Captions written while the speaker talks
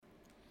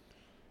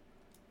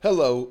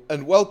Hello,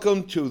 and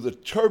welcome to the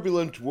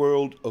turbulent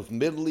world of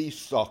Middle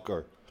East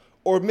soccer,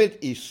 or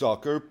Mid-East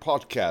Soccer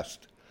podcast.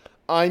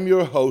 I'm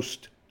your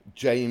host,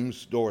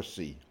 James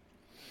Dorsey.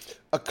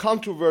 A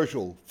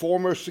controversial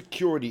former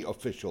security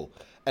official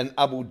and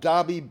Abu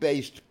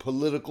Dhabi-based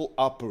political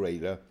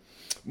operator,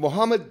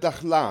 Mohammed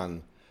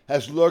Dahlan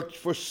has lurked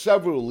for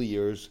several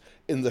years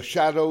in the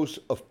shadows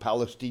of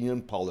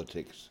Palestinian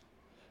politics.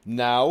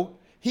 Now,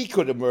 he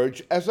could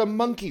emerge as a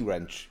monkey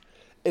wrench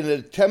in an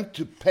attempt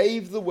to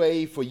pave the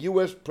way for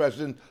U.S.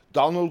 President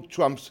Donald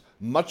Trump's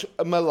much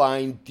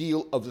maligned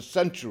deal of the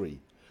century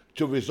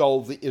to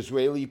resolve the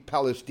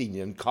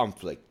Israeli-Palestinian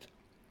conflict.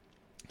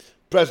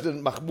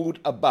 President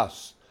Mahmoud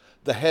Abbas,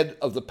 the head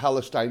of the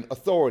Palestine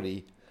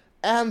Authority,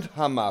 and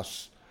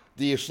Hamas,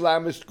 the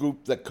Islamist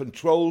group that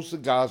controls the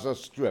Gaza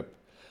Strip,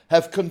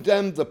 have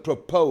condemned the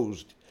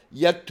proposed,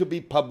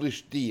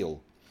 yet-to-be-published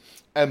deal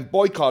and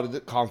boycotted the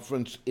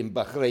conference in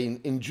Bahrain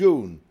in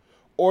June,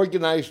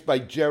 organized by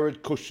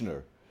Jared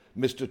Kushner,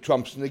 Mr.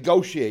 Trump's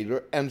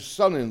negotiator and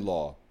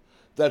son-in-law,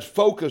 that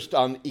focused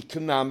on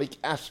economic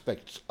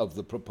aspects of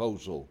the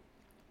proposal.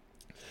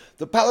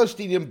 The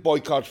Palestinian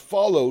boycott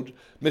followed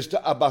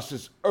Mr.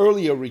 Abbas's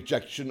earlier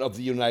rejection of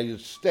the United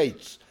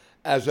States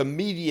as a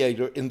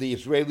mediator in the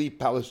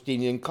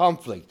Israeli-Palestinian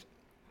conflict,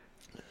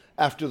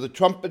 after the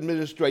Trump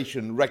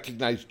administration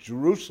recognized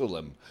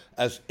Jerusalem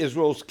as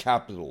Israel's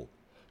capital,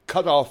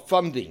 cut off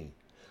funding,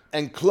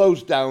 and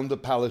closed down the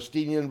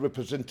Palestinian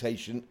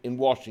representation in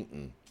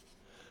Washington.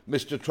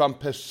 Mr.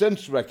 Trump has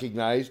since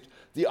recognized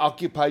the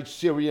occupied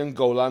Syrian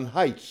Golan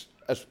Heights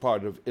as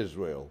part of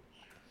Israel.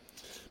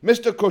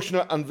 Mr.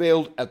 Kushner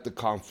unveiled at the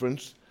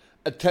conference,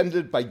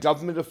 attended by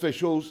government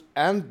officials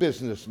and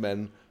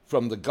businessmen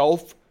from the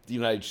Gulf, the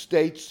United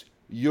States,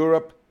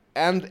 Europe,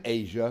 and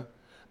Asia,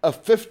 a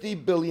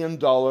 $50 billion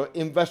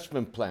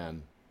investment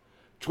plan,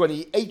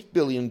 $28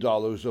 billion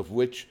of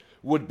which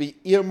would be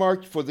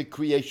earmarked for the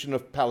creation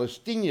of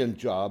Palestinian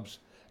jobs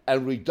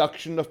and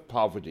reduction of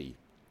poverty.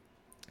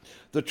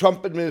 The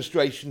Trump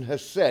administration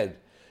has said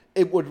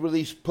it would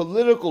release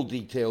political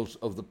details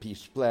of the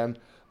peace plan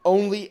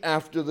only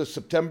after the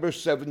September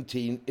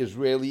 17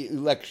 Israeli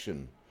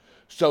election,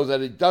 so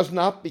that it does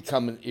not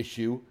become an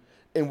issue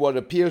in what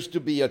appears to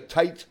be a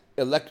tight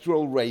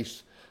electoral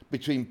race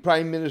between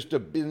Prime Minister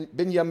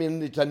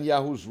Benjamin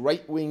Netanyahu's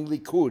right-wing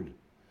Likud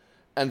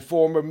and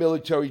former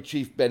military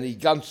chief Benny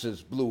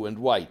Gantz's Blue and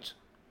White.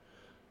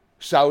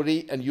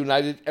 Saudi and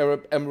United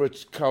Arab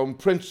Emirates Crown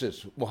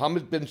Princes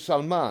Mohammed bin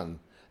Salman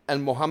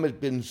and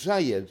Mohammed bin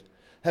Zayed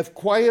have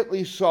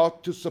quietly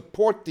sought to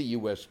support the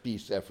U.S.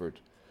 peace effort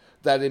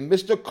that, in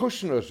Mr.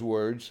 Kushner's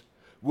words,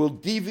 will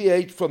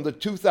deviate from the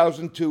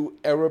 2002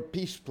 Arab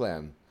peace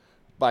plan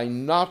by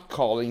not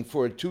calling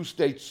for a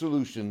two-state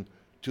solution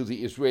to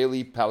the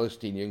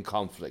Israeli-Palestinian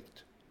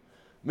conflict.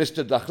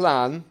 Mr.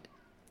 Dahlan,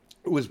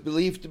 who is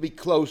believed to be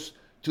close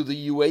to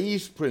the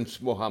UAE's Prince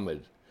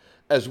Mohammed,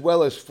 as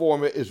well as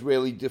former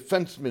Israeli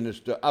Defense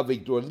Minister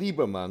Avigdor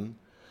Lieberman,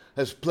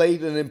 has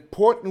played an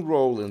important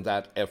role in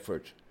that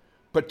effort,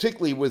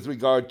 particularly with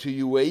regard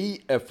to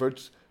UAE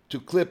efforts to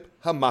clip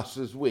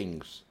Hamas's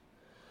wings.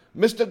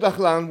 Mr.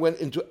 Dahlan went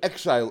into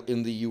exile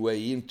in the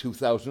UAE in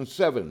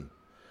 2007,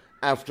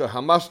 after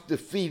Hamas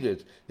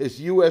defeated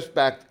his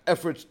U.S.-backed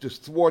efforts to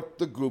thwart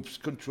the group's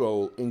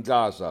control in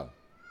Gaza.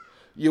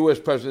 U.S.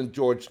 President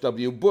George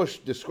W. Bush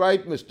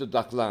described Mr.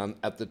 Dahlan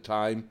at the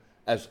time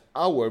as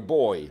our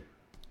boy.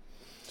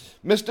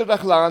 Mr.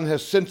 Dahlan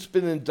has since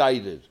been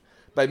indicted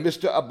by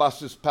Mr.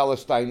 Abbas's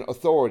Palestine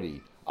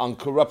Authority on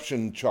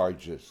corruption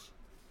charges.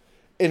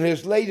 In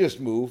his latest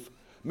move,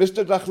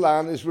 Mr.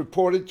 Dahlan is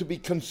reported to be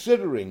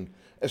considering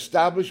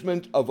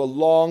establishment of a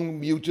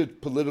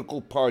long-muted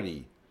political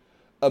party,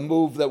 a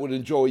move that would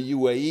enjoy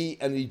UAE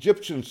and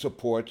Egyptian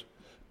support,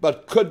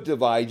 but could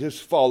divide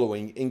his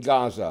following in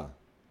Gaza.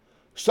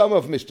 Some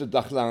of Mr.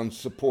 Dahlan's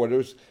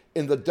supporters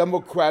in the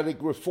democratic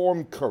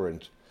reform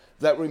current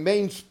that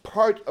remains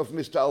part of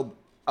Mr.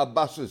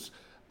 Abbas's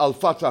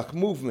Al-Fatah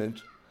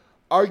movement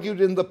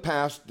argued in the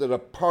past that a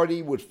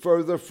party would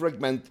further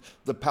fragment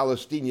the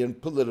Palestinian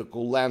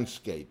political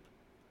landscape.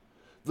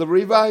 The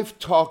revived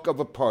talk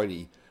of a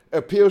party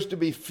appears to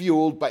be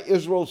fueled by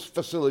Israel's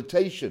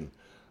facilitation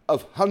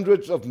of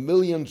hundreds of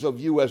millions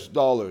of U.S.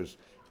 dollars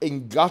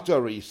in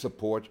Qatari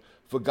support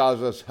for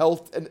Gaza's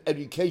health and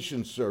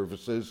education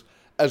services,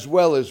 as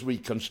well as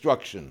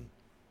reconstruction.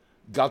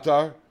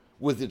 Qatar,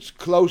 with its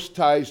close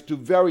ties to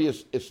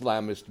various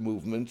Islamist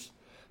movements,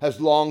 has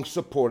long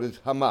supported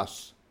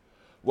Hamas,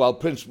 while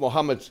Prince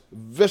Mohammed's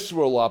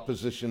visceral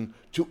opposition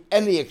to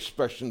any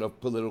expression of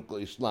political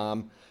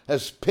Islam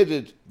has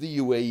pitted the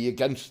UAE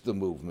against the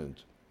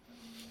movement.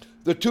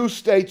 The two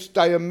states'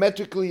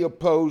 diametrically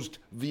opposed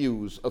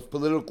views of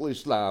political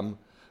Islam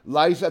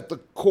lies at the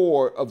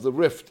core of the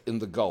rift in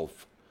the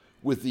Gulf,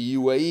 with the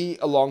UAE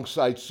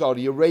alongside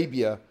Saudi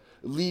Arabia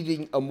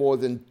leading a more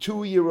than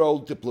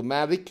 2-year-old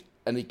diplomatic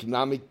and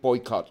economic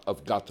boycott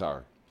of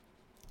Qatar.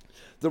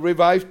 The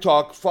revived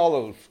talk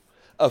follows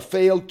a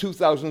failed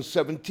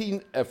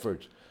 2017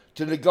 effort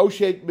to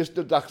negotiate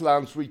Mr.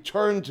 Dahlan's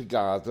return to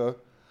Gaza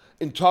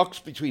in talks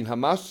between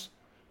Hamas,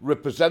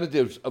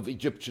 representatives of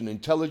Egyptian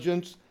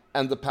intelligence,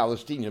 and the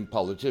Palestinian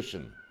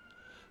politician.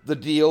 The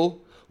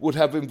deal would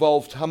have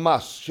involved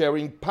Hamas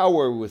sharing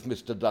power with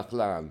Mr.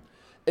 Dahlan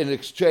in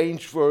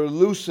exchange for a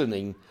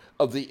loosening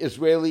of the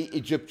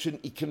Israeli-Egyptian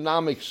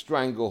economic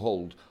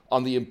stranglehold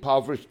on the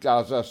impoverished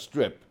Gaza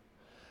Strip,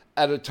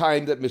 at a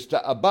time that Mr.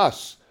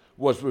 Abbas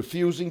was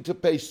refusing to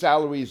pay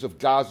salaries of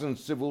Gazan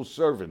civil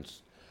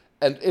servants,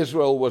 and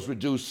Israel was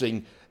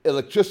reducing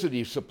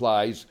electricity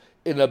supplies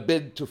in a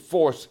bid to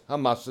force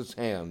Hamas's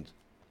hand.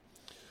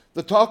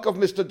 The talk of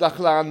Mr.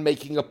 Dahlan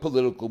making a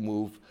political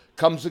move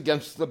comes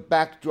against the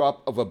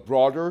backdrop of a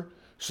broader,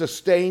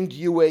 sustained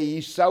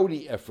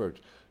UAE-Saudi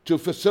effort to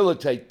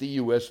facilitate the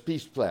U.S.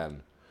 peace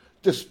plan,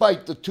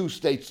 despite the two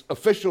states'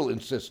 official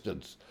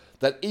insistence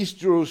that East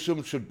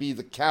Jerusalem should be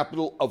the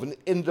capital of an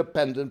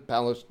independent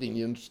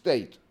Palestinian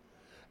state,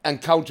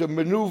 and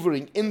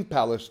counter-maneuvering in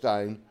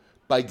Palestine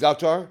by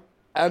Qatar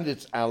and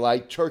its ally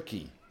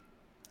Turkey.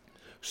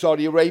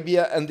 Saudi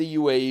Arabia and the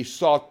UAE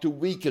sought to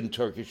weaken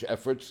Turkish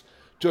efforts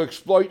to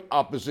exploit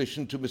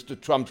opposition to Mr.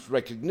 Trump's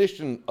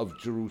recognition of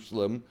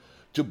Jerusalem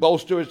to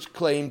bolster its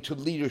claim to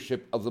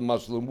leadership of the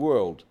Muslim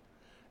world,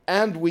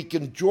 and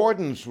weaken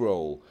Jordan's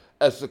role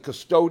as the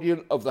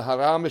custodian of the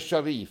Haram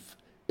al-Sharif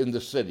in the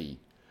city,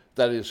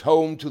 that is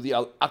home to the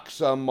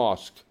Al-Aqsa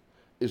Mosque,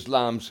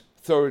 Islam's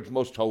third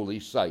most holy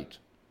site.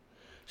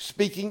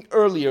 Speaking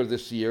earlier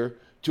this year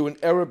to an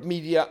Arab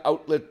media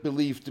outlet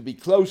believed to be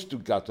close to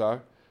Qatar,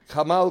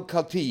 Kamal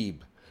Khatib,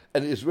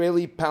 an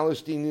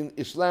Israeli-Palestinian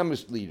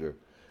Islamist leader,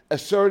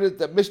 asserted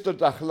that Mr.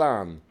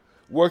 Dahlan,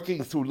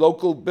 working through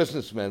local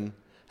businessmen,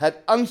 had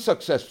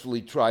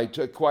unsuccessfully tried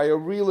to acquire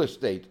real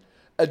estate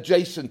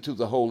adjacent to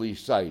the holy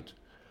site,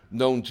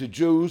 known to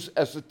Jews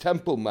as the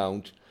Temple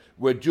Mount,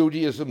 where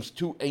Judaism's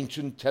two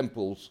ancient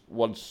temples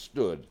once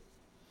stood.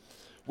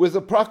 With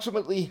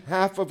approximately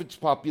half of its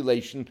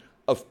population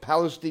of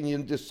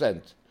Palestinian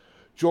descent,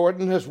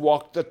 Jordan has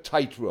walked a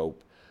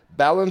tightrope,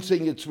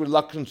 balancing its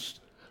reluctance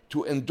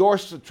to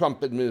endorse the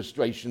Trump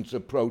administration's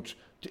approach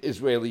to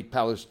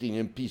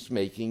Israeli-Palestinian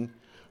peacemaking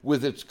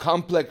with its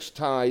complex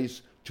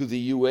ties to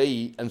the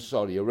UAE and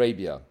Saudi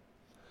Arabia.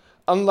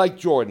 Unlike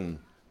Jordan,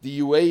 the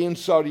UAE and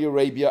Saudi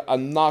Arabia are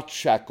not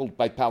shackled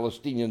by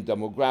Palestinian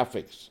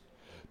demographics,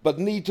 but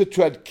need to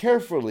tread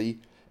carefully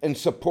in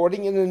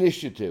supporting an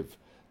initiative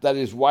that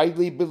is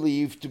widely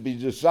believed to be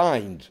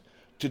designed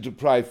to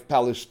deprive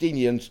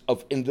Palestinians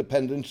of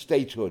independent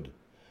statehood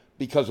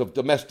because of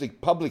domestic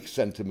public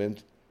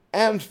sentiment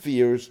and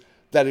fears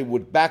that it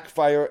would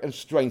backfire and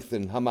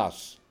strengthen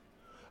Hamas.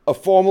 A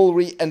formal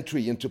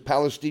re-entry into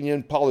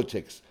Palestinian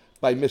politics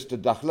by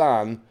Mr.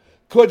 Dahlan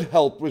could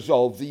help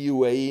resolve the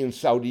UAE and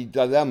Saudi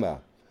dilemma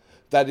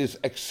that is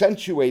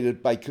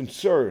accentuated by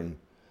concern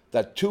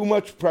that too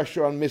much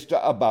pressure on Mr.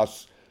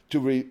 Abbas to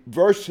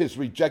reverse his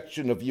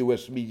rejection of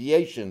U.S.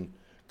 mediation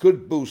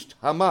could boost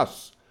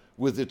Hamas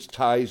with its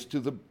ties to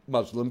the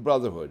Muslim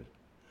Brotherhood.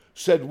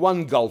 Said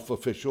one Gulf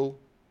official,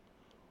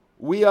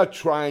 "We are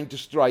trying to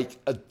strike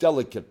a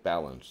delicate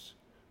balance.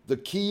 The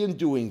key in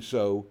doing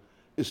so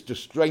is to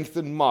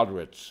strengthen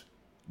moderates,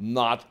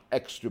 not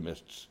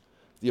extremists,"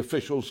 the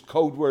official's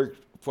code word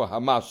for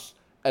Hamas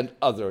and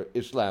other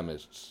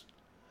Islamists.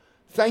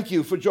 Thank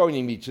you for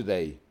joining me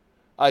today.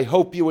 I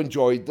hope you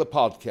enjoyed the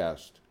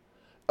podcast.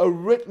 A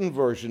written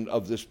version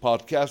of this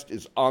podcast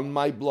is on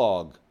my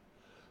blog,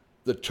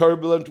 The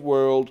Turbulent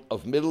World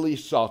of Middle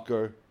East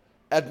Soccer,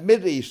 at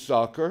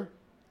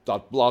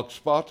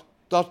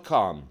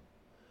mideastsoccer.blogspot.com.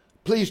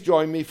 Please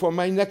join me for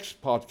my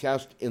next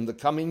podcast in the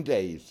coming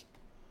days.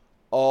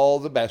 All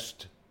the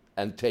best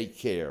and take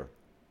care.